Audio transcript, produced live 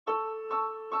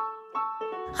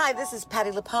Hi, this is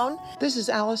Patty Lapone. This is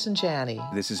Allison Janney.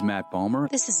 This is Matt Balmer.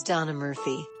 This is Donna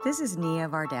Murphy. This is Nia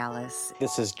Vardalis.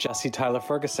 This is Jesse Tyler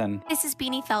Ferguson. This is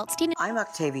Beanie Feldstein. I'm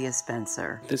Octavia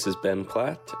Spencer. This is Ben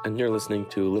Platt, and you're listening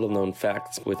to Little Known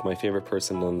Facts with my favorite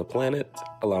person on the planet,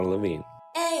 Alana Levine.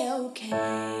 A-OK.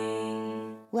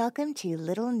 Welcome to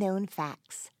Little Known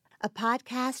Facts, a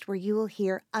podcast where you will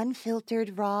hear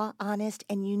unfiltered, raw, honest,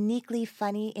 and uniquely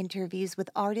funny interviews with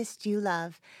artists you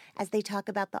love as they talk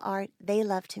about the art they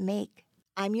love to make.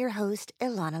 I'm your host,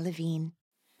 Ilana Levine.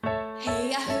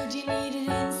 Hey, I heard you needed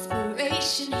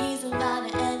inspiration. He's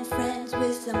Alana and friends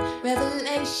with some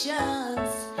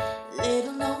revelations.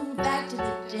 Little known fact of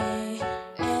the day.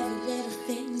 Every little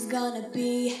thing's gonna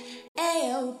be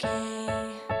A-OK.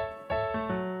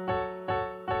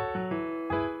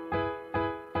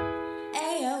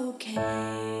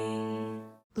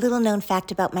 Little known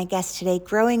fact about my guest today,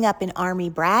 growing up an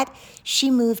Army brat, she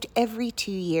moved every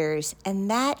 2 years, and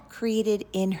that created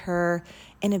in her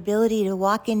an ability to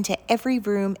walk into every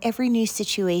room, every new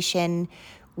situation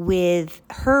with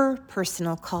her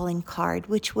personal calling card,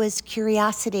 which was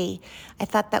curiosity. I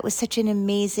thought that was such an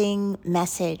amazing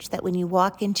message that when you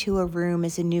walk into a room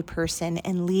as a new person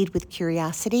and lead with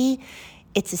curiosity,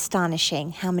 it's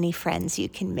astonishing how many friends you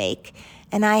can make.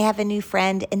 And I have a new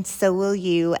friend, and so will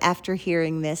you after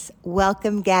hearing this.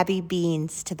 Welcome, Gabby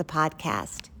Beans, to the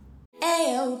podcast.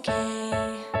 A-OK.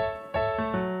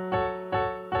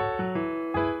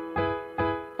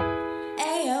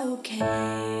 A-OK.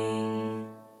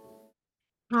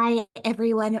 Hi,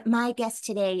 everyone. My guest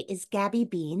today is Gabby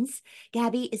Beans.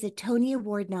 Gabby is a Tony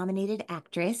Award-nominated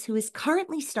actress who is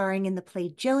currently starring in the play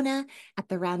Jonah at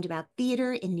the Roundabout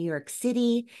Theater in New York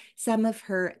City. Some of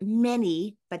her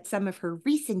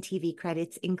recent TV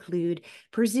credits include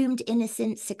Presumed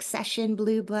Innocent, Succession,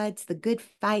 Blue Bloods, The Good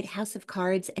Fight, House of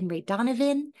Cards, and Ray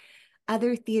Donovan.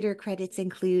 Other theater credits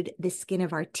include The Skin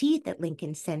of Our Teeth at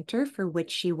Lincoln Center, for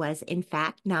which she was, in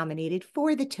fact, nominated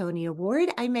for the Tony Award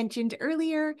I mentioned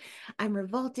earlier. I'm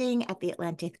Revolting at the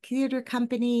Atlantic Theater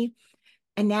Company,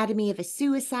 Anatomy of a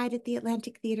Suicide at the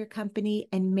Atlantic Theater Company,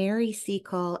 and Mary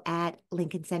Seacole at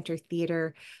Lincoln Center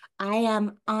Theater. I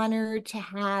am honored to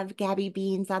have Gabby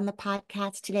Beans on the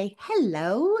podcast today.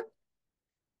 Hello.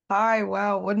 Hi,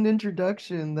 wow, what an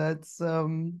introduction. That's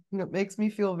it makes me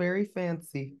feel very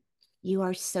fancy. You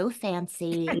are so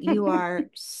fancy. You are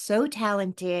so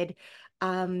talented.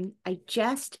 I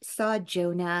just saw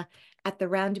Jonah at the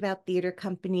Roundabout Theater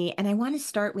Company, and I want to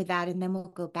start with that, and then we'll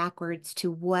go backwards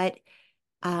to what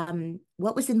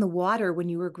was in the water when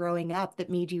you were growing up that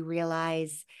made you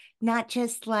realize not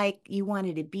just like you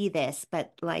wanted to be this,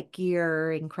 but like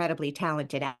you're incredibly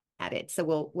talented at it.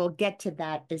 So we'll get to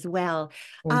that as well.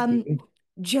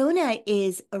 Jonah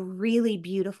is a really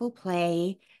beautiful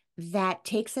play that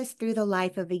takes us through the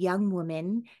life of a young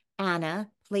woman, Anna,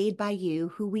 played by you,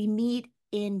 who we meet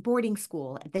in boarding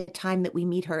school at the time that we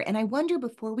meet her. And I wonder,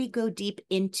 before we go deep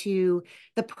into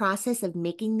the process of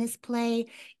making this play,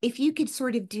 if you could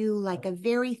sort of do like a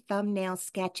very thumbnail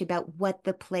sketch about what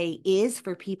the play is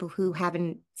for people who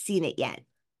haven't seen it yet.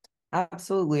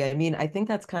 Absolutely. I mean, I think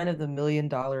that's kind of the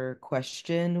million-dollar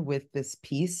question with this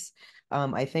piece.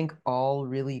 I think all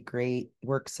really great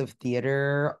works of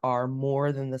theater are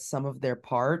more than the sum of their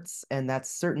parts, and that's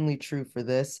certainly true for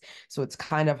this. So it's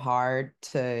kind of hard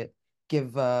to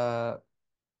give a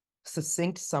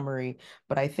succinct summary,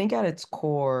 but I think at its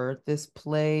core, this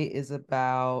play is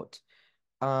about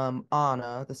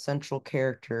Anna, the central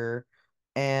character,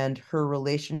 and her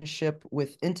relationship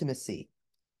with intimacy,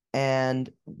 and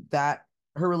that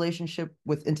her relationship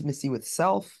with intimacy with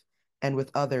self and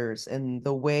with others. And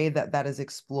the way that that is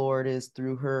explored is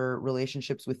through her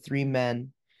relationships with three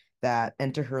men that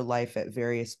enter her life at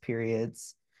various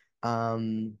periods.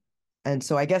 And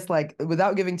so I guess, like,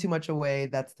 without giving too much away,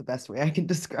 that's the best way I can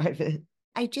describe it.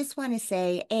 I just want to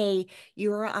say,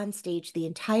 you were on stage the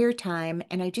entire time,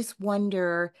 and I just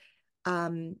wonder,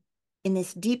 in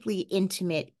this deeply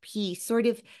intimate piece, sort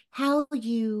of how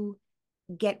you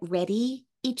get ready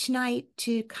each night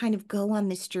to kind of go on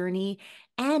this journey,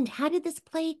 and how did this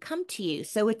play come to you?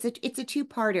 So it's a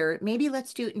two-parter. Maybe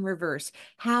let's do it in reverse.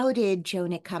 How did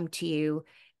Jonah come to you?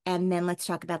 And then let's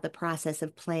talk about the process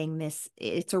of playing this.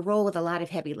 It's a role with a lot of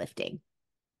heavy lifting.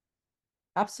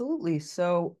 Absolutely.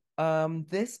 So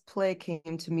this play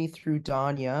came to me through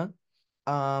Danya.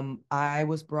 I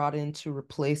was brought in to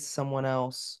replace someone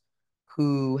else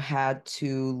who had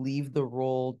to leave the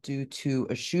role due to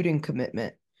a shooting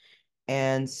commitment.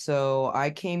 And so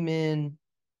I came in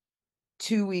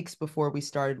 2 weeks before we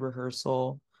started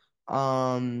rehearsal.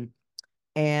 And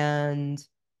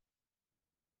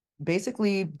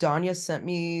basically Danya sent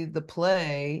me the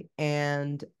play,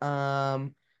 and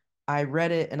I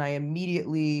read it and I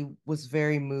immediately was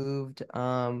very moved,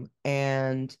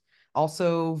 and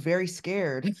also very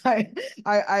scared.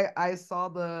 I saw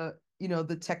the,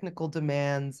 the technical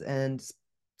demands and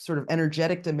sort of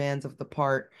energetic demands of the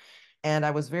part, and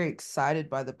I was very excited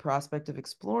by the prospect of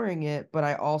exploring it, but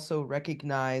I also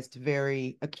recognized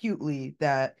very acutely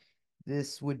that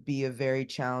this would be a very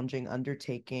challenging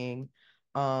undertaking.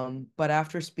 But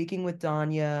after speaking with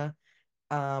Danya,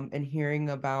 and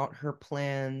hearing about her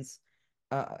plans,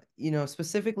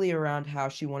 specifically around how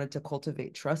she wanted to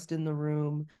cultivate trust in the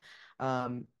room,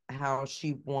 how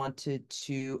she wanted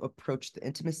to approach the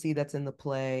intimacy that's in the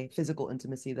play, physical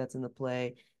intimacy that's in the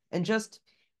play, and just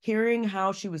hearing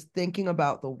how she was thinking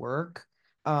about the work,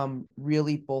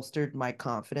 really bolstered my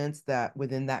confidence that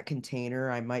within that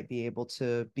container, I might be able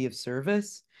to be of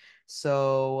service.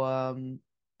 So,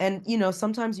 and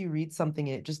sometimes you read something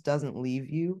and it just doesn't leave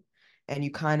you, and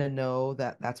you kind of know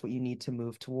that that's what you need to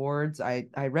move towards. I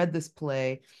read this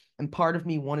play, and part of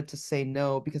me wanted to say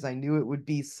no because I knew it would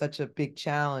be such a big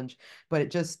challenge, but it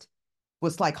just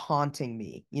was like haunting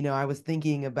me. I was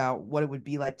thinking about what it would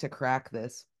be like to crack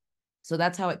this. So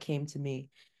that's how it came to me.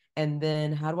 And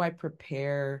then how do I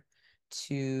prepare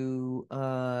to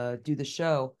do the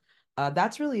show?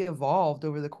 That's really evolved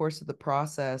over the course of the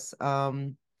process.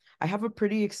 I have a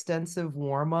pretty extensive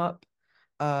warm up.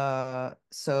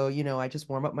 So, I just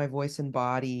warm up my voice and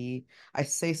body. I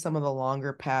say some of the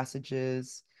longer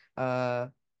passages, uh,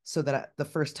 so that the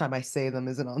first time I say them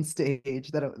isn't on stage.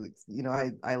 That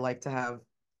I like to have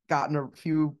gotten a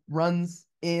few runs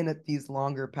in at these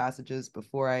longer passages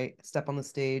before I step on the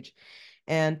stage.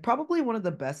 And probably one of the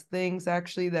best things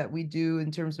actually that we do in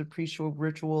terms of pre-show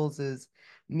rituals is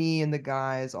me and the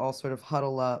guys all sort of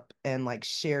huddle up and like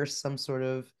share some sort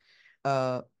of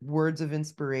words of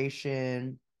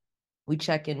inspiration. We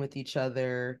check in with each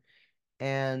other,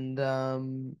 and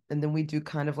then we do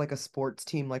kind of like a sports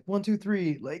team, like 1, 2,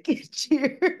 3, like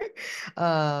cheer.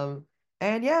 um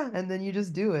and yeah, and then you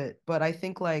just do it. But I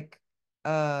think like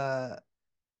uh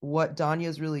what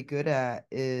Danya's really good at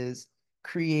is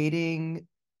creating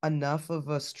enough of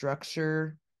a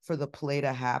structure for the play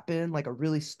to happen, like a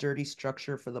really sturdy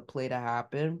structure for the play to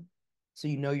happen. So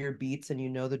you know your beats and you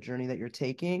know the journey that you're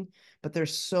taking, but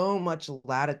there's so much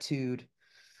latitude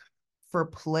for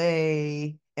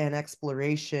play and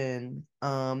exploration.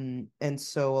 And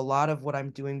so a lot of what I'm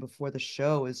doing before the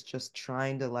show is just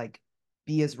trying to like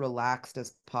be as relaxed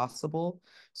as possible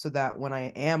so that when I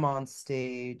am on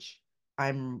stage,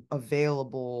 I'm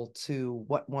available to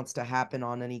what wants to happen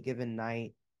on any given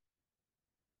night.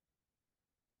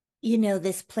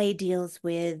 This play deals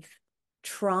with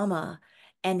trauma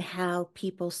and how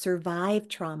people survive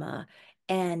trauma.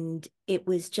 And it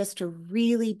was just a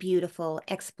really beautiful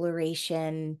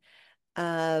exploration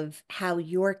of how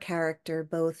your character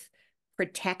both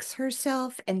protects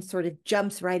herself and sort of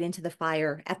jumps right into the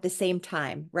fire at the same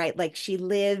time, right? Like she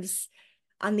lives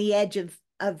on the edge of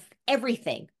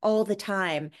everything all the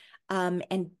time.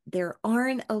 And there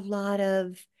aren't a lot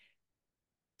of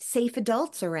safe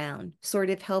adults around,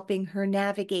 sort of helping her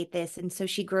navigate this. And so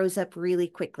she grows up really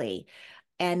quickly.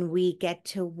 And we get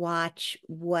to watch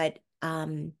what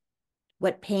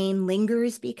pain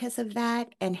lingers because of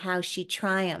that and how she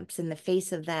triumphs in the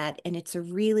face of that. And it's a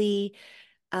really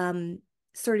um,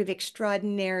 sort of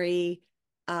extraordinary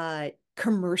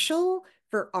commercial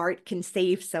for art can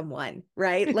save someone,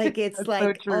 right? Like it's That's so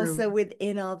like true. also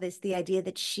within all this, the idea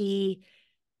that she,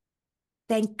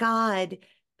 thank God,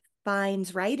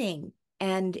 finds writing.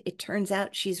 And it turns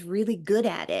out she's really good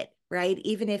at it, right?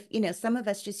 Even if, some of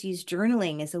us just use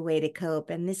journaling as a way to cope.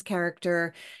 And this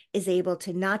character is able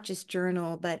to not just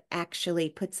journal, but actually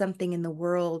put something in the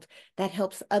world that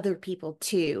helps other people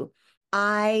too.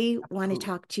 I want to Absolutely.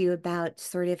 talk to you about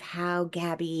sort of how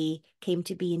Gabby came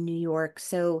to be in New York.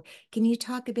 So can you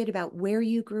talk a bit about where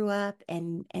you grew up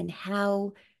and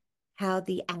how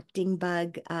the acting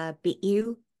bug bit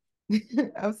you?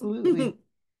 Absolutely.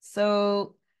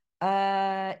 So,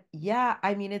 yeah,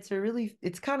 I mean,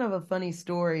 it's kind of a funny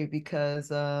story because,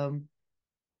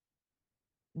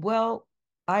 well,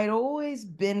 I'd always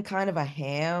been kind of a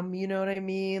ham, you know what I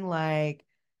mean? Like,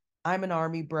 I'm an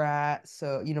army brat,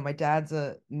 so my dad's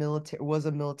was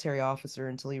a military officer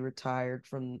until he retired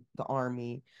from the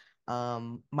army.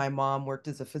 My mom worked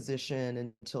as a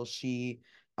physician until she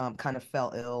kind of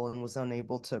fell ill and was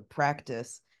unable to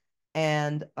practice.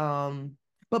 And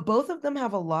but both of them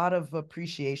have a lot of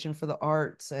appreciation for the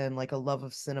arts and like a love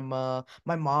of cinema.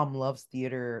 My mom loves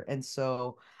theater, and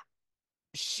so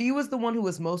she was the one who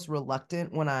was most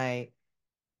reluctant when I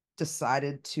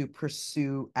decided to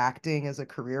pursue acting as a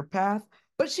career path.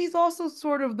 But she's also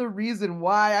sort of the reason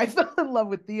why I fell in love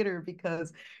with theater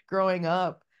because growing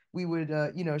up, we would,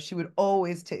 she would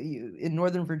always take you in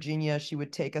Northern Virginia. She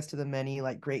would take us to the many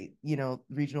like great,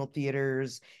 regional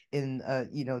theaters in,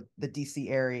 the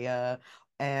DC area.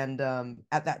 And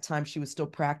at that time, she was still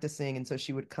practicing. And so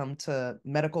she would come to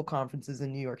medical conferences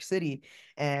in New York City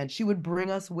and she would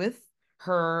bring us with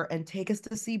her and take us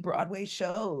to see Broadway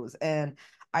shows. And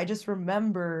I just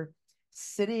remember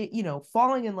sitting,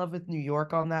 falling in love with New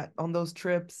York on those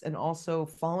trips and also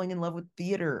falling in love with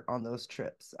theater on those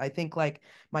trips. I think like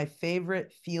my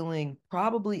favorite feeling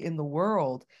probably in the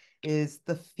world is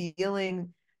the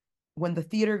feeling when the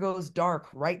theater goes dark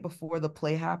right before the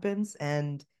play happens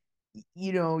and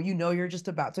you're just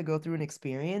about to go through an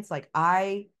experience. Like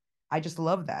I just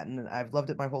love that and I've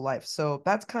loved it my whole life. So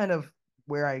that's kind of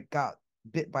where I got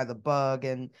bit by the bug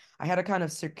and I had a kind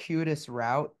of circuitous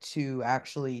route to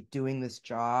actually doing this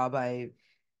job. I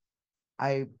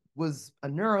was a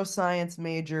neuroscience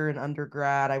major in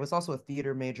undergrad. I was also a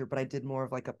theater major, but I did more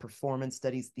of like a performance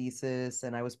studies thesis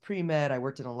and I was pre-med. I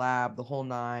worked in a lab the whole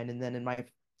nine. And then in my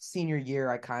senior year,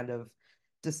 I kind of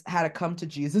just had a come to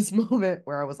Jesus moment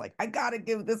where I was like, I gotta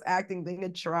give this acting thing a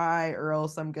try or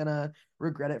else I'm gonna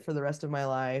regret it for the rest of my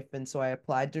life. And so I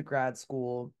applied to grad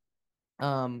school.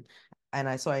 Um, and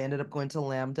I ended up going to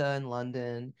Lambda in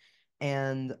London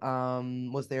and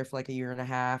was there for like a year and a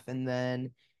half and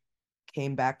then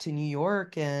came back to New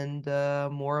York and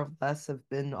more or less have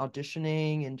been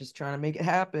auditioning and just trying to make it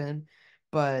happen.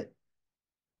 But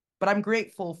I'm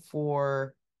grateful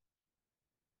for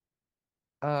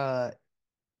uh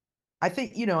I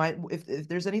think, if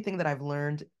there's anything that I've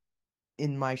learned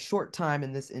in my short time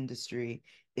in this industry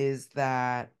is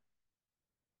that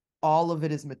all of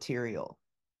it is material.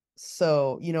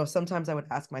 So, sometimes I would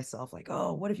ask myself, like,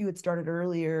 oh, what if you had started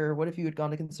earlier? What if you had gone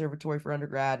to conservatory for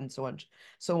undergrad and so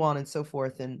on and so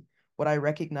forth. And what I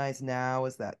recognize now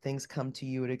is that things come to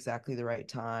you at exactly the right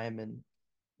time and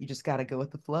you just got to go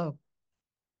with the flow.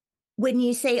 When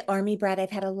you say Army brat, I've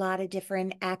had a lot of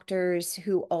different actors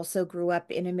who also grew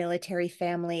up in a military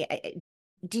family.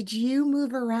 Did you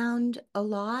move around a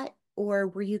lot, or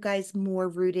were you guys more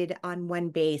rooted on one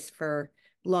base for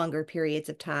longer periods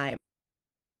of time?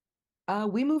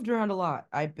 We moved around a lot.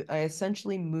 I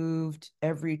essentially moved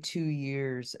every 2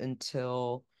 years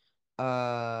until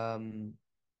um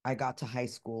I got to high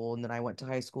school, and then I went to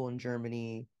high school in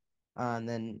Germany, and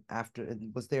then after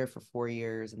was there for 4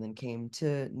 years, and then came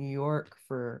to New York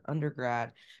for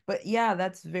undergrad. But yeah,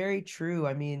 that's very true.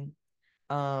 I mean,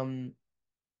 um,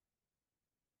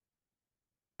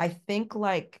 I think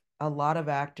like a lot of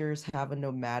actors have a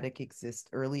nomadic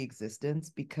early existence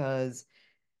because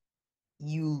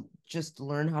you just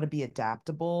learn how to be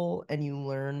adaptable and you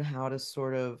learn how to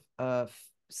sort of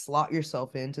slot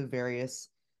yourself into various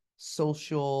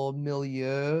social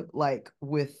milieu like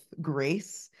with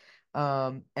grace.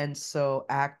 And so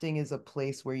acting is a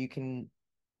place where you can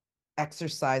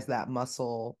exercise that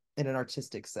muscle in an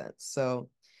artistic sense. So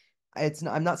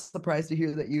I'm not surprised to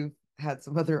hear that you've had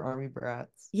some other army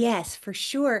brats. Yes, for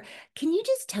sure. Can you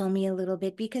just tell me a little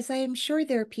bit? Because I am sure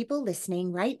there are people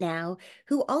listening right now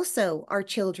who also are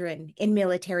children in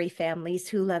military families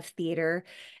who love theater.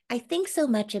 I think so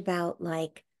much about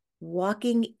like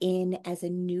walking in as a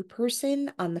new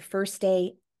person on the first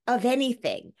day of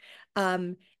anything,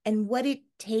 um, and what it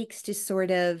takes to sort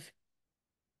of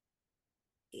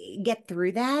get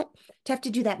through that, to have to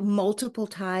do that multiple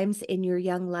times in your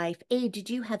young life. A, did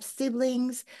you have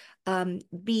siblings?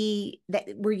 B, that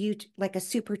were you like a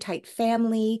super tight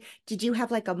family? Did you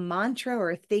have like a mantra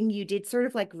or a thing you did, sort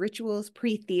of like rituals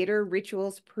pre-theater,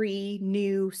 rituals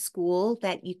pre-new school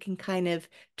that you can kind of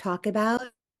talk about?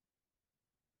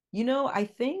 I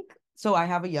think so. I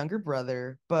have a younger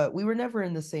brother, but we were never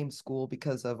in the same school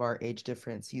because of our age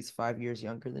difference. He's 5 years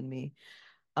younger than me.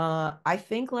 I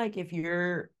think like if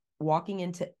you're walking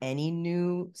into any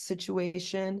new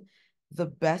situation, the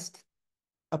best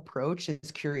approach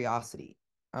is curiosity.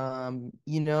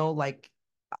 Like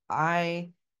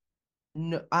I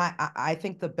no, I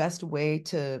think the best way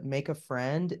to make a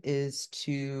friend is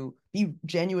to be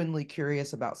genuinely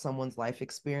curious about someone's life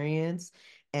experience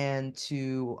and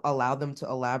to allow them to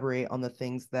elaborate on the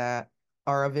things that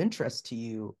are of interest to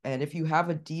you. And if you have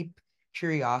a deep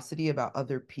curiosity about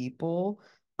other people,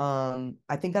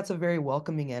 I think that's a very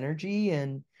welcoming energy.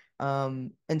 And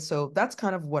so that's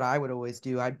kind of what I would always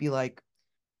do. I'd be like,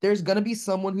 there's gonna be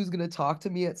someone who's gonna talk to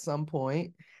me at some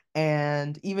point.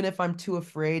 And even if I'm too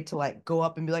afraid to like go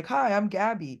up and be like, hi, I'm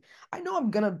Gabby, I know I'm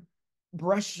gonna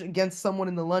brush against someone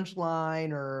in the lunch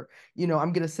line, or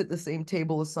I'm going to sit at the same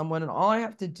table as someone, and all I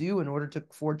have to do in order to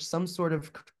forge some sort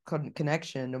of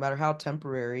connection, no matter how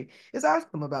temporary, is ask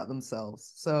them about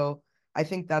themselves. So I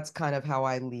think that's kind of how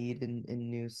I lead in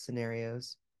new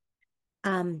scenarios.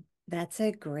 That's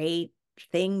a great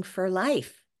thing for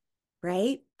life,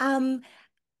 right?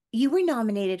 You were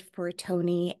nominated for a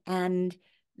Tony, and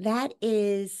that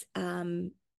is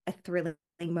a thrilling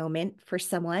moment for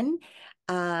someone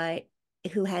uh,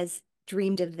 who has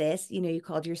dreamed of this. You know, you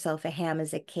called yourself a ham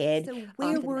as a kid. So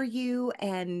where were you,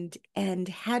 and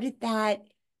how did that?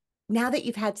 Now that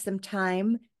you've had some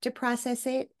time to process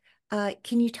it,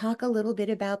 can you talk a little bit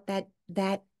about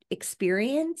that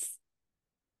experience?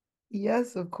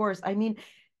 Yes, of course. I mean,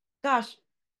 gosh,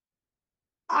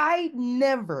 I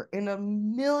never in a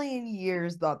million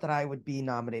years thought that I would be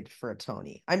nominated for a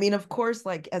Tony. I mean, of course,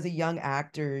 like as a young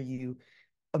actor, you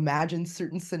imagine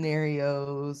certain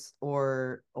scenarios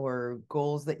or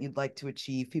goals that you'd like to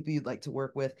achieve, people you'd like to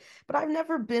work with. But I've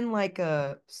never been like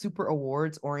a super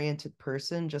awards oriented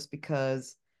person, just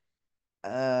because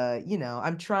I'm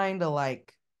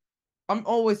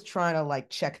always trying to like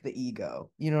check the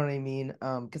ego. You know what I mean?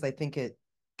 Because I think it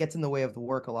gets in the way of the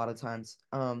work a lot of times.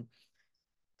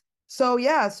 So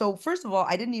yeah, so first of all,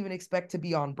 I didn't even expect to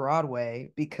be on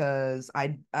Broadway, because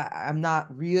I'm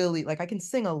not really like, I can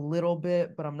sing a little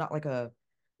bit, but I'm not like a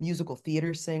musical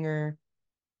theater singer.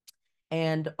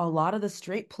 And a lot of the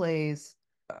straight plays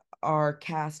are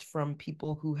cast from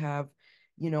people who have,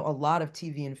 a lot of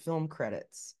TV and film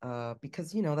credits,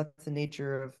 because that's the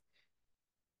nature of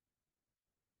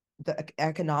the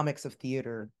economics of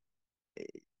theater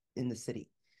in the city.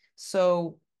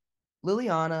 So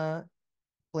Liliana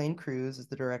Blaine Cruz was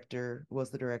the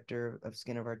director of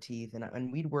Skin of Our Teeth,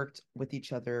 and we'd worked with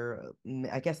each other.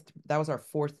 I guess that was our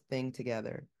fourth thing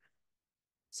together.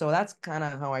 So that's kind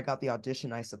of how I got the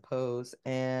audition, I suppose.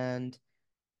 And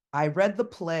I read the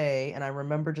play, and I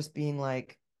remember just being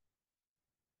like,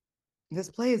 this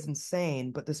play is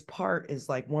insane, but this part is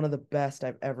like one of the best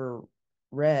I've ever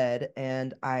read.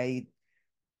 And I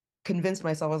convinced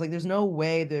myself, I was like, there's no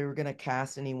way they were gonna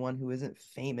cast anyone who isn't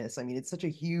famous. I mean, it's such a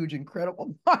huge,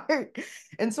 incredible part.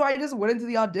 And so I just went into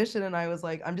the audition, and I was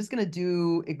like, I'm just gonna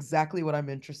do exactly what I'm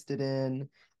interested in.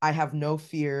 I have no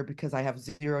fear, because I have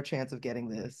zero chance of getting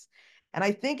this. And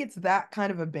I think it's that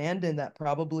kind of abandon that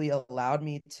probably allowed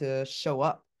me to show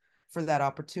up for that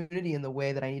opportunity in the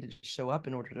way that I needed to show up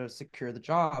in order to secure the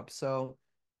job. So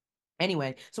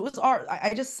anyway, so it was art.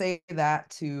 I just say that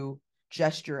to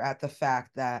gesture at the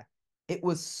fact that it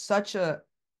was such a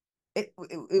it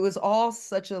was all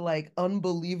such a like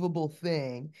unbelievable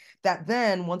thing, that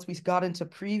then once we got into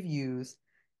previews,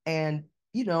 and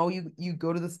you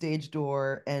go to the stage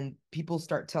door, and people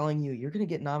start telling you you're going to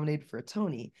get nominated for a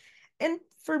Tony. And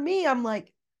for me, I'm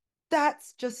like, that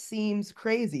just seems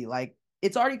crazy. Like,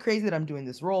 it's already crazy that I'm doing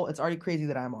this role. It's already crazy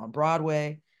that I'm on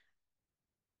Broadway.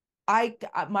 I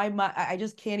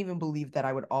just can't even believe that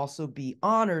I would also be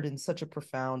honored in such a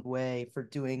profound way for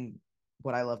doing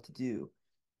what I love to do.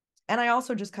 And I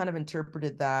also just kind of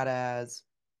interpreted that as,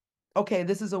 okay,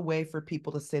 this is a way for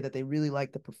people to say that they really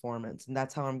like the performance, and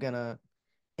that's how I'm gonna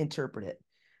interpret it.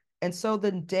 And so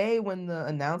the day when the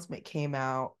announcement came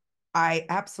out, I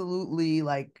absolutely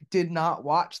like did not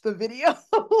watch the video.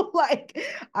 Like,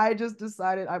 I just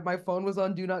decided, my phone was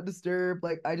on do not disturb.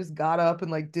 Like, I just got up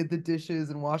and like did the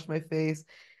dishes and washed my face.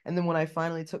 And then when I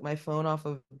finally took my phone off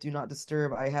of do not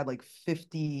disturb, I had like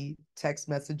 50 text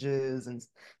messages and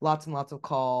lots of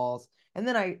calls. And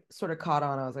then I sort of caught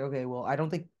on. I was like, okay, well, I don't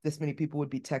think this many people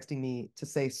would be texting me to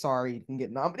say sorry, you can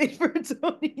get nominated for a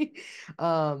Tony.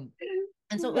 Um,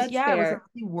 and so it was, That's yeah, it was a fair.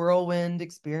 really whirlwind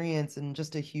experience, and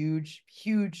just a huge,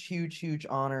 huge, huge, huge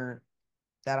honor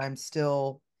that I'm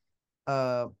still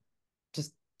uh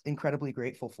just incredibly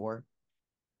grateful for.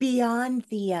 Beyond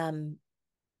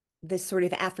the sort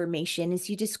of affirmation as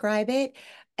you describe it,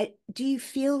 do you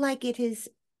feel like it has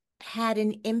had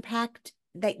an impact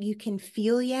that you can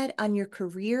feel yet on your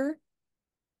career?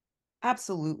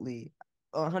 Absolutely.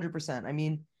 100%. I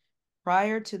mean,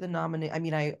 prior to the nomination, I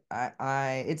mean,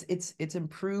 it's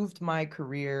improved my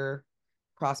career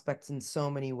prospects in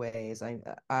so many ways.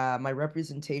 My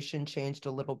representation changed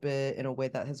a little bit in a way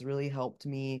that has really helped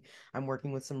me. I'm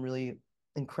working with some really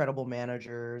incredible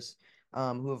managers,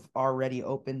 who have already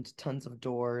opened tons of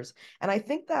doors. And I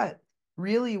think that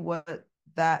really what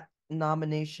that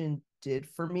nomination did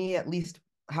for me, at least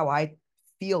how I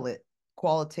feel it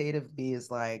qualitatively,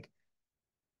 is like,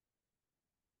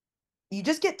 you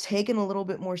just get taken a little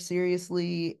bit more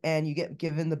seriously, and you get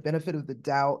given the benefit of the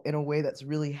doubt in a way that's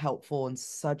really helpful in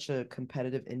such a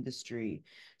competitive industry.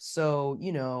 So,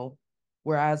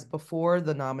 Whereas before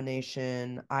the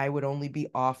nomination, I would only be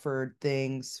offered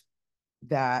things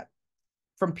that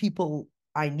from people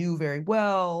I knew very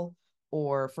well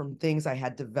or from things I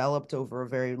had developed over a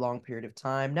very long period of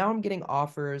time. Now I'm getting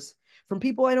offers from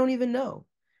people I don't even know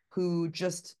who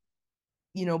just,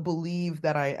 believe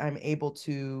that I'm able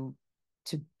to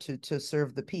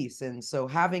serve the piece. And so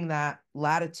having that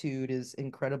latitude is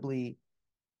incredibly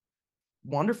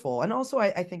wonderful. And also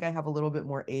I think I have a little bit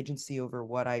more agency over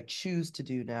what I choose to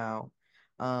do now,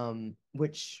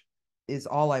 which is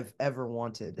all I've ever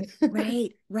wanted.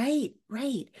 Right, right,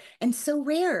 right. And so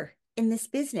rare in this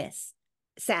business,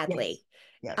 Yes. sadly.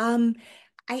 Yes. Um,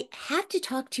 I have to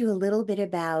talk to you a little bit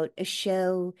about a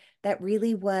show that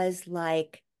really was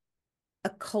like a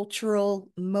cultural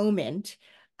moment,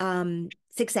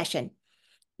 Succession.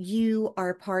 You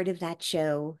are part of that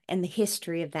show and the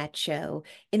history of that show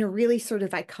in a really sort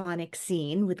of iconic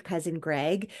scene with Cousin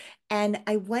Greg. And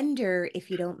I wonder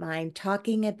if you don't mind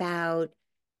talking about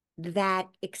that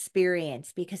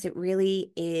experience because it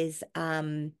really is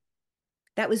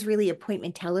that was really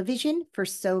appointment television for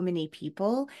so many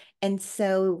people. And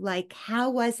so like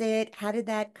how was it? How did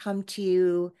that come to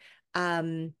you?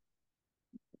 Um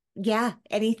yeah,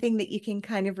 anything that you can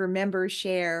kind of remember,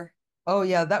 share. Oh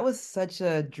yeah, that was such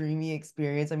a dreamy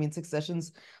experience. I mean,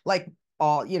 Succession's like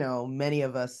all, many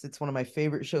of us, it's one of my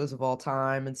favorite shows of all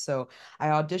time. And so I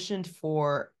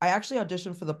actually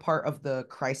auditioned for the part of the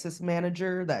crisis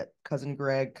manager that Cousin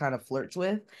Greg kind of flirts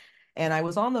with. And I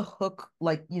was on the hook,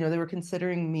 like, they were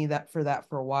considering me that for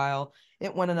a while.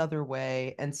 It went another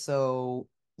way. And so,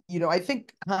 I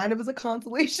think kind of as a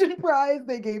consolation prize,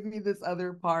 they gave me this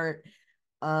other part.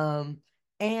 Um,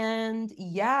 and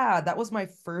yeah, that was my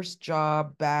first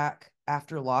job back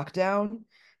after lockdown.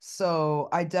 So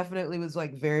I definitely was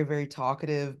like very, very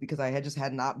talkative because I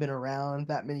had not been around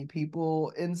that many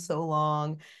people in so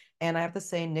long. And I have to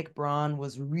say, Nick Braun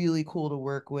was really cool to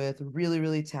work with, really,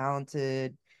 really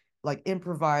talented, like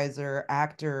improviser,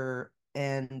 actor.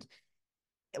 And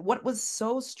what was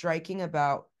so striking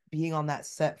about being on that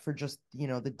set for just,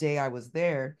 the day I was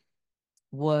there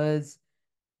was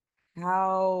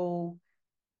how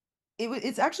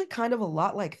it's actually kind of a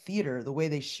lot like theater the way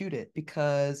they shoot it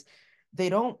because they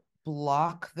don't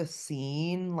block the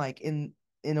scene like in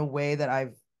a way that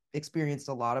I've experienced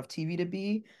a lot of TV to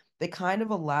be. They kind of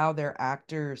allow their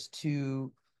actors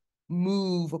to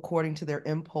move according to their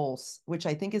impulse, which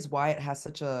I think is why it has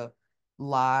such a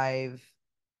live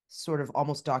sort of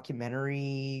almost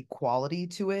documentary quality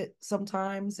to it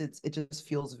sometimes. It just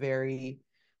feels very,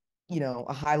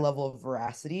 a high level of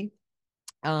veracity.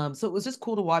 So it was just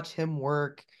cool to watch him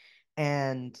work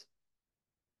and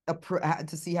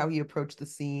to see how he approached the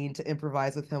scene, to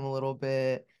improvise with him a little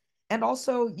bit. And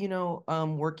also,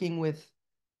 working with,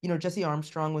 Jesse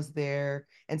Armstrong was there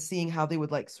and seeing how they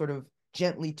would like sort of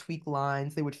gently tweak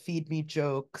lines. They would feed me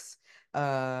jokes,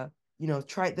 uh,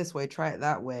 try it this way, try it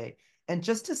that way. And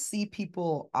just to see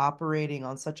people operating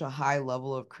on such a high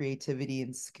level of creativity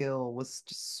and skill was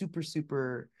just super,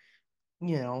 super,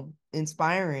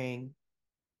 inspiring.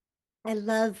 I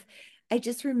love, I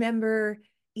just remember,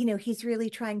 he's really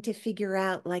trying to figure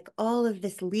out like all of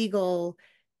this legal,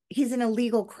 he's in a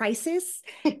legal crisis.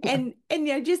 Yeah. And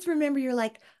I just remember you're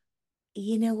like,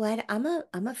 you know what? I'm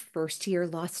a first year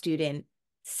law student.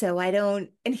 So I don't,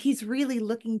 and he's really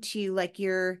looking to you like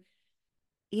you're,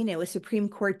 a Supreme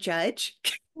Court judge.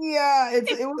 Yeah, it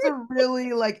was a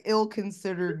really like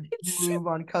ill-considered It's move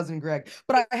on Cousin Greg.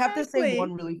 But I have to say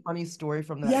one exactly. really funny story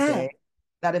from that Yeah. day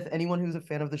that if anyone who's a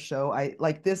fan of the show, I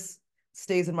like this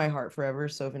stays in my heart forever.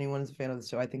 So if anyone is a fan of the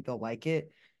show, I think they'll like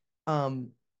it. Um,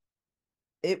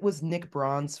 it was Nick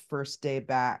Braun's first day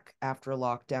back after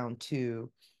lockdown too.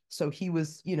 So he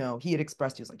was, he had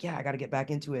expressed, he was like, yeah, I got to get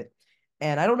back into it.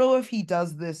 And I don't know if he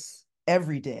does this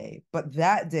every day, but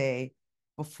that day,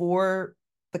 before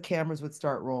the cameras would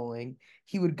start rolling,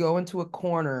 he would go into a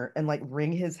corner and like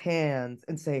wring his hands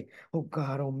and say, oh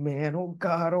God, oh man, oh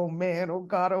God, oh man, oh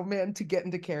God, oh man, to get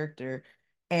into character.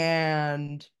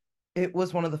 And it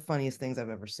was one of the funniest things I've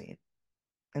ever seen.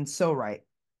 And so right.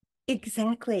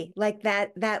 Exactly. Like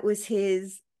that was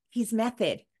his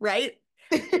method, right?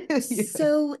 Yeah.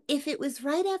 So if it was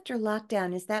right after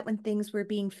lockdown, is that when things were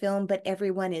being filmed, but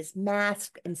everyone is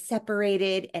masked and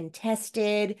separated and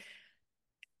tested?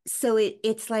 So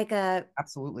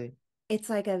Absolutely. it's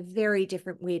like a very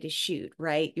different way to shoot,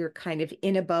 right? You're kind of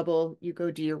in a bubble, you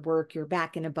go do your work, you're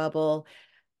back in a bubble.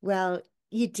 Well,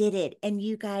 you did it. And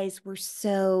you guys were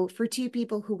so, for two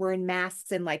people who were in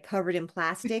masks and like covered in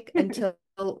plastic until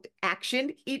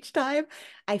action each time,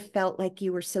 I felt like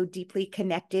you were so deeply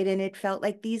connected and it felt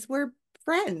like these were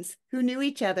friends who knew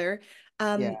each other.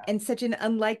 Yeah. And such an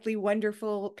unlikely,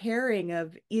 wonderful pairing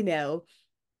of,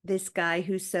 this guy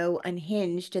who's so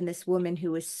unhinged and this woman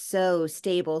who is so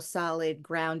stable, solid,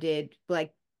 grounded,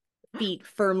 like feet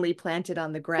firmly planted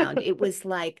on the ground. It was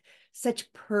like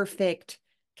such perfect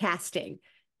casting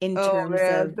in Oh terms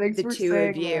man, of thanks the for two of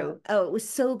saying that. you. Oh, it was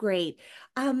so great.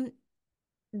 Um,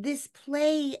 this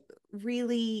play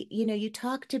really, you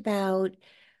talked about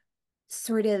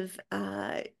sort of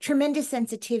tremendous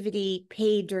sensitivity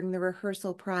paid during the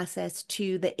rehearsal process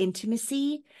to the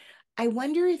intimacy. I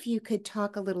wonder if you could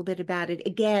talk a little bit about it.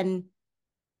 Again,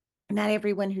 not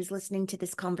everyone who's listening to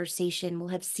this conversation will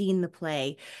have seen the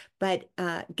play, but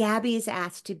Gabby is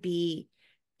asked to be,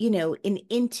 in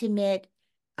intimate,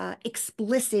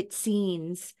 explicit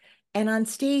scenes. And on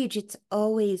stage, it's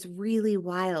always really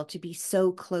wild to be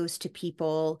so close to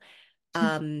people,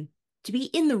 um, to be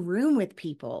in the room with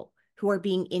people who are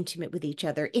being intimate with each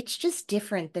other. It's just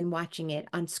different than watching it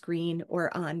on screen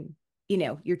or on,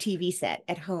 your TV set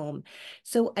at home.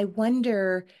 So I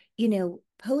wonder,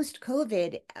 post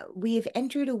COVID, we have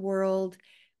entered a world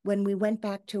when we went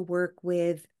back to work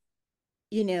with,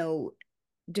 you know,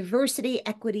 diversity,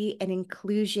 equity, and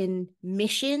inclusion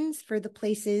missions for the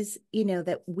places,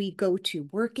 that we go to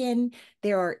work in.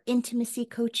 There are intimacy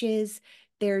coaches.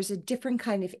 There's a different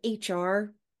kind of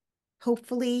HR,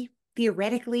 hopefully,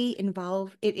 theoretically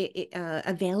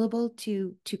available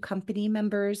to company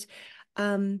members.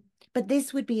 Um, but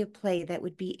this would be a play that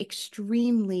would be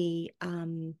extremely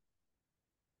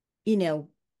you know,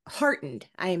 heartened,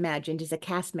 I imagined, as a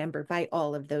cast member by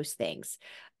all of those things.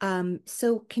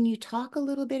 So can you talk a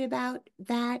little bit about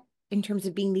that in terms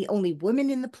of being the only woman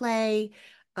in the play,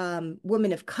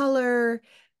 woman of color,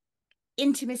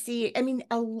 intimacy? I mean,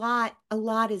 a lot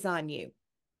is on you.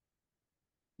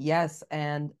 Yes,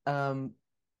 and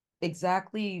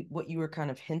exactly what you were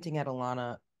kind of hinting at,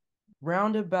 Alana.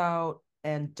 Roundabout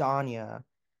and Danya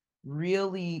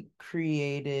really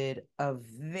created a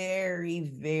very,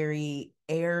 very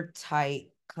airtight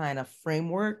kind of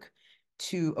framework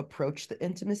to approach the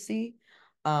intimacy.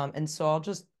 And so I'll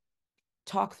just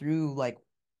talk through like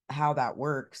how that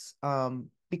works.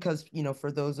 Because,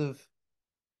 for the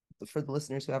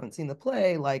listeners who haven't seen the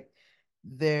play, like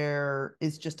there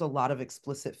is just a lot of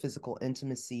explicit physical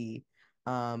intimacy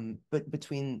but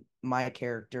between my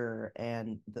character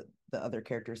and the other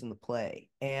characters in the play.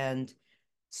 And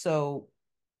so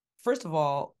first of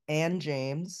all, Anne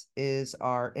James is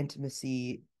our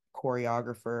intimacy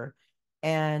choreographer,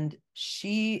 and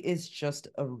she is just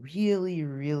a really,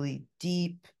 really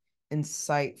deep,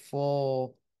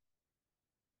 insightful,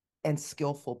 and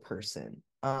skillful person.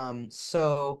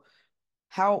 So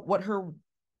what her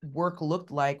work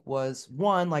looked like was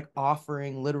one, like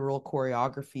offering literal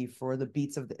choreography for the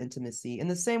beats of the intimacy in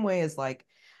the same way as like,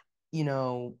 you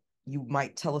know, you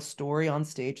might tell a story on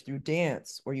stage through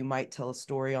dance, or you might tell a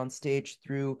story on stage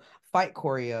through fight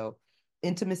choreo.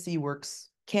 Intimacy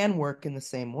can work in the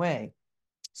same way.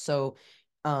 So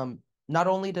not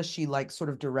only does she like sort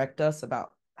of direct us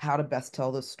about how to best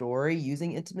tell the story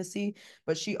using intimacy,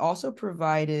 but she also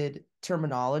provided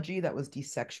terminology that was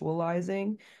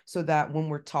desexualizing so that when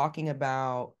we're talking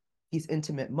about these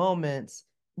intimate moments,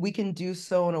 we can do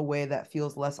so in a way that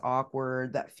feels less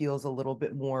awkward, that feels a little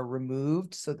bit more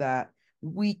removed, so that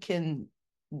we can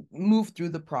move through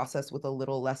the process with a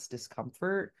little less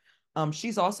discomfort.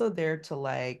 She's also there to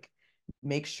like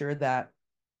make sure that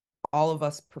all of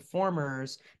us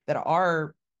performers, that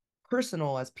are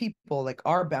personal as people, like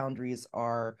our boundaries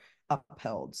are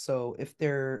upheld. So if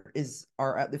there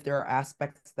are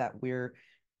aspects that we're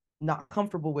not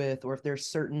comfortable with, or if there's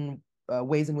certain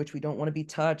ways in which we don't want to be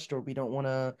touched or we don't want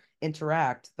to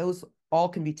interact, those all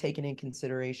can be taken in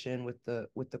consideration with the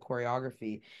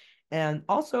choreography. And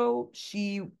also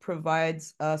she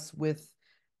provides us with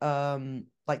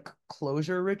like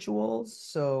closure rituals,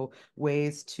 so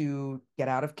ways to get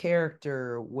out of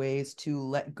character, ways to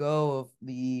let go of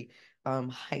the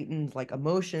heightened like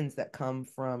emotions that come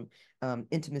from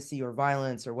intimacy or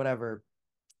violence or whatever.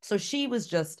 So she was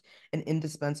just an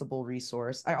indispensable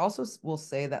resource. I also will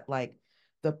say that like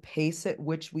the pace at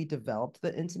which we developed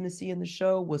the intimacy in the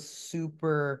show was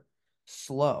super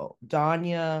slow.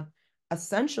 Danya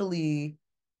essentially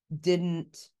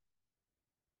didn't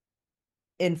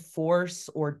enforce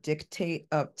or dictate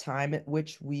a time at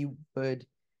which we would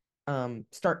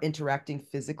start interacting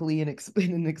physically in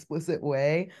an explicit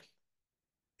way.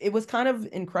 It was kind of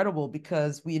incredible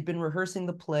because we had been rehearsing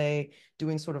the play,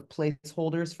 doing sort of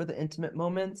placeholders for the intimate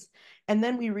moments. And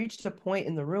then we reached a point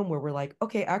in the room where we're like,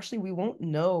 okay, actually, we won't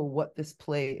know what this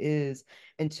play is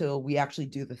until we actually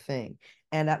do the thing.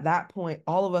 And at that point,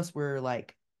 all of us were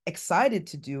like excited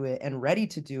to do it and ready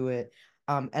to do it.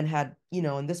 And had,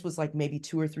 and this was like maybe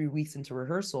 2 or 3 weeks into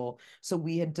rehearsal. So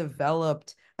we had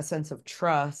developed a sense of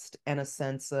trust and a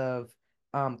sense of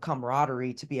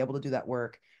camaraderie to be able to do that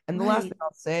work. And the last Right. thing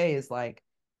I'll say is like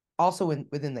also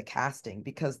within the casting,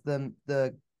 because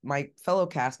the my fellow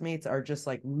castmates are just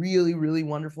like really, really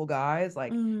wonderful guys,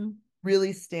 like Mm.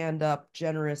 really stand up,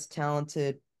 generous,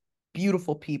 talented,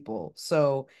 beautiful people.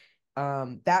 So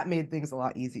that made things a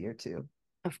lot easier too.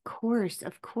 Of course,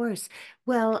 of course.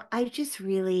 Well, I just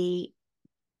really,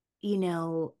 you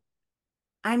know,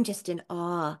 I'm just in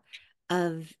awe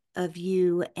of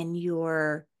you and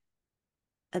your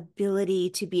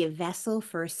ability to be a vessel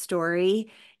for a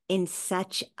story in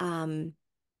such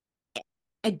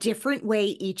a different way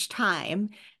each time,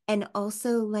 and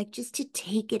also like just to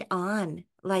take it on.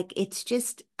 Like it's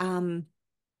just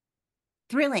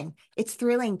thrilling. It's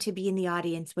thrilling to be in the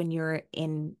audience when you're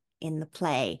in the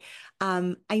play.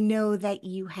 I know that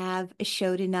you have a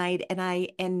show tonight,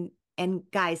 and and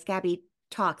guys, Gabby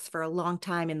talks for a long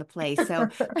time in the play, so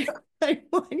I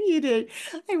want you to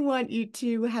I want you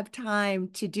to have time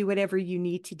to do whatever you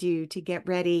need to do to get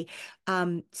ready.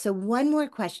 So one more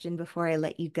question before I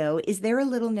let you go. Is there a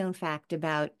little known fact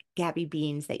about Gabby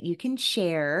Beans that you can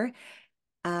share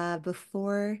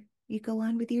before you go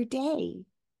on with your day?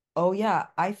 Oh yeah,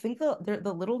 I think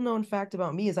the little known fact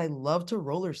about me is I love to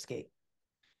roller skate.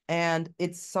 And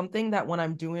it's something that when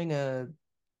I'm doing a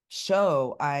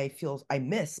show, I feel I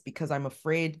miss because I'm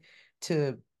afraid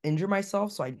to injure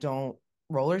myself, so I don't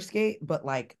roller skate. But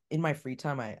like in my free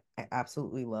time, I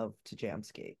absolutely love to jam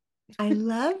skate. I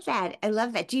love that. I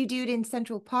love that. Do you do it in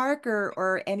Central Park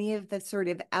or any of the sort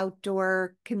of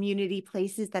outdoor community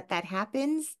places that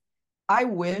happens? I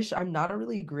wish. I'm not a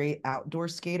really great outdoor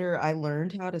skater. I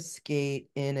learned how to skate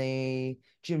in a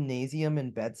gymnasium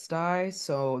in Bed-Stuy,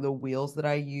 so the wheels that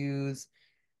I use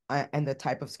and the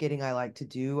type of skating I like to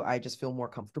do, I just feel more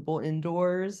comfortable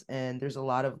indoors. And there's a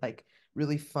lot of like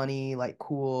really funny, like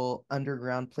cool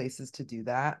underground places to do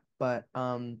that. But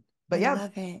I yeah.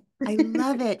 love it. I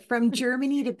love it. From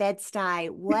Germany to Bed-Stuy.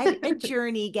 What a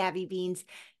journey, Gabby Beans.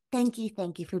 Thank you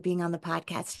for being on the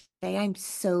podcast today. I'm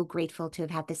so grateful to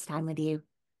have had this time with you.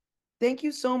 Thank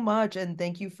you so much. And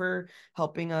thank you for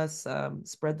helping us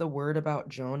spread the word about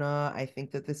Jonah. I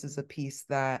think that this is a piece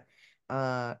that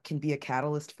can be a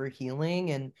catalyst for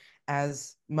healing. And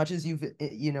as much as you've,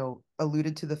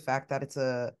 alluded to the fact that it's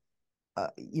a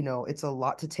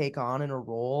lot to take on in a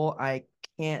role, I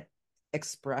can't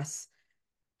express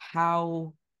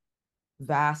how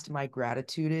vast my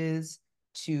gratitude is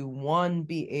to one,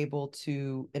 be able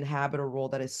to inhabit a role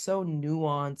that is so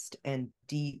nuanced and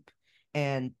deep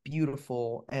and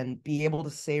beautiful, and be able to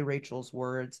say Rachel's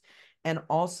words, and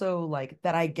also like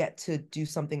that I get to do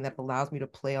something that allows me to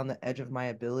play on the edge of my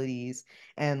abilities.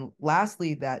 And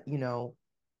lastly, that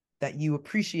that you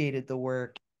appreciated the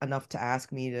work enough to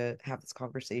ask me to have this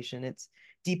conversation. It's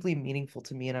deeply meaningful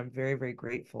to me, and I'm very, very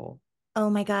grateful. Oh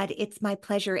my God, it's my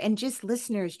pleasure. And just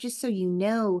listeners, just so you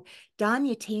know,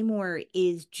 Danya Tamor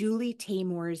is Julie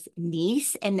Taymor's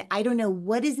niece. And I don't know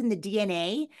what is in the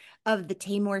DNA of the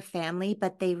Taymor family,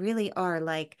 but they really are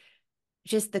like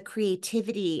just the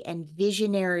creativity and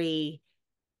visionary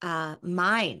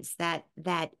minds that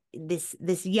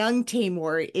this young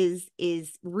Tamor is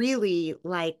really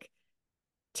like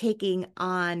taking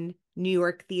on New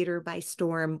York theater by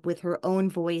storm with her own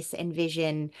voice and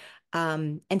vision.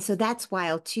 And so that's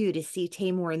wild too, to see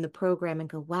Tamor in the program and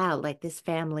go, wow, like this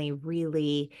family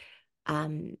really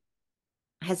um,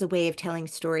 has a way of telling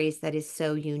stories that is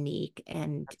so unique.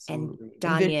 And Absolutely. And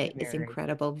Danya is visionary.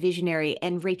 incredible, visionary,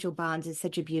 and Rachel Bonds is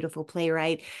such a beautiful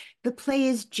playwright. The play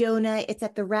is Jonah. It's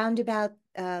at the Roundabout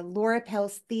Laura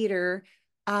Pels Theater.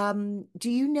 Do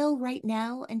you know right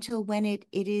now until when it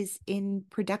is in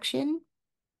production?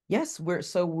 Yes,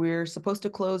 we're supposed to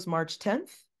close March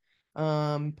 10th,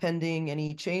 pending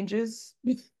any changes.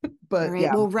 All But right,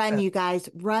 yeah, well, March run, 10th. you guys.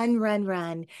 Run, run,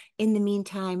 run. In the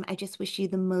meantime, I just wish you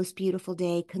the most beautiful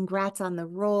day. Congrats on the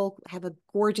role. Have a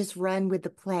gorgeous run with the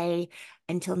play.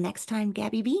 Until next time,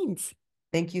 Gabby Beans.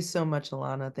 Thank you so much,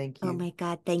 Alana. Thank Oh you. my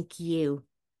God, thank you.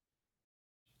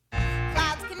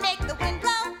 Clouds can make the wind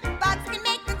blow, bugs can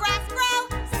make the grass grow.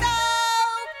 So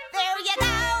there you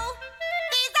go.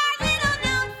 These are little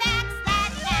known facts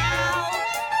that now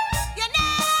you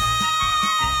know.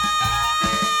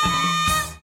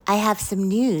 I have some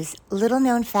news. Little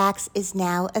Known Facts is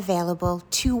now available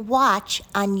to watch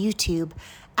on YouTube.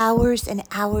 Hours and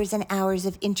hours and hours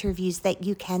of interviews that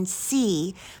you can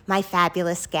see my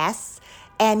fabulous guests.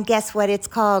 And guess what? It's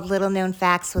called Little Known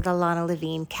Facts with Alana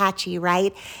Levine. Catchy,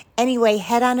 right? Anyway,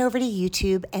 head on over to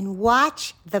YouTube and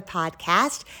watch the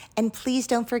podcast. And please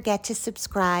don't forget to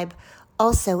subscribe.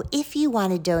 Also, if you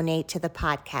want to donate to the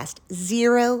podcast,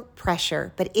 zero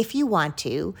pressure. But if you want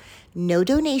to, no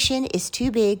donation is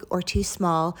too big or too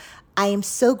small. I am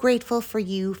so grateful for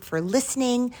you for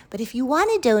listening. But if you want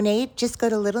to donate, just go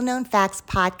to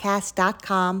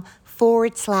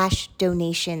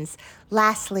littleknownfactspodcast.com/donations.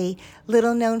 Lastly,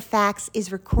 Little Known Facts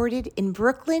is recorded in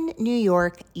Brooklyn, New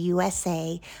York,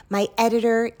 USA. My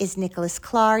editor is Nicholas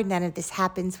Clark. None of this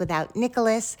happens without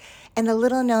Nicholas. And the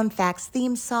Little Known Facts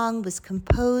theme song was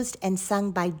composed and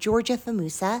sung by Georgia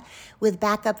Famusa with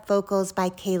backup vocals by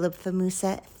Caleb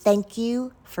Famusa. Thank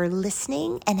you for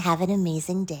listening and have an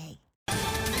amazing day.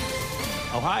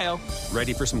 Ohio,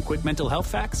 ready for some quick mental health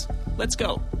facts? Let's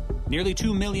go. Nearly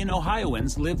 2 million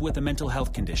Ohioans live with a mental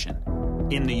health condition.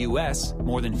 In the U.S.,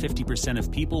 more than 50%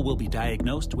 of people will be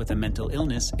diagnosed with a mental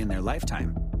illness in their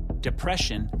lifetime.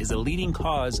 Depression is a leading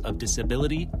cause of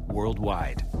disability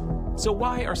worldwide. So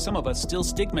why are some of us still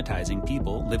stigmatizing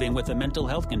people living with a mental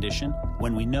health condition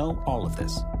when we know all of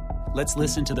this? Let's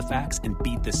listen to the facts and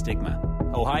beat the stigma.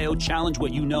 Ohio, challenge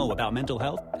what you know about mental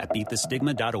health at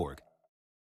beatthestigma.org.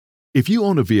 If you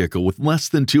own a vehicle with less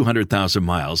than 200,000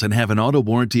 miles and have an auto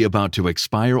warranty about to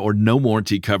expire or no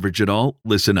warranty coverage at all,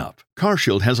 listen up.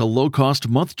 CarShield has a low-cost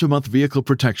month-to-month vehicle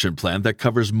protection plan that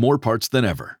covers more parts than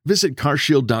ever. Visit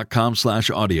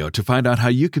carshield.com/audio to find out how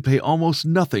you could pay almost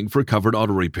nothing for covered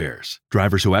auto repairs.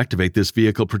 Drivers who activate this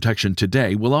vehicle protection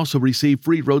today will also receive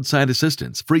free roadside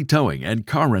assistance, free towing, and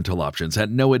car rental options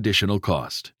at no additional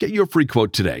cost. Get your free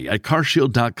quote today at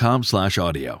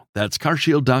carshield.com/audio. That's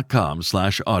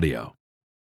carshield.com/audio.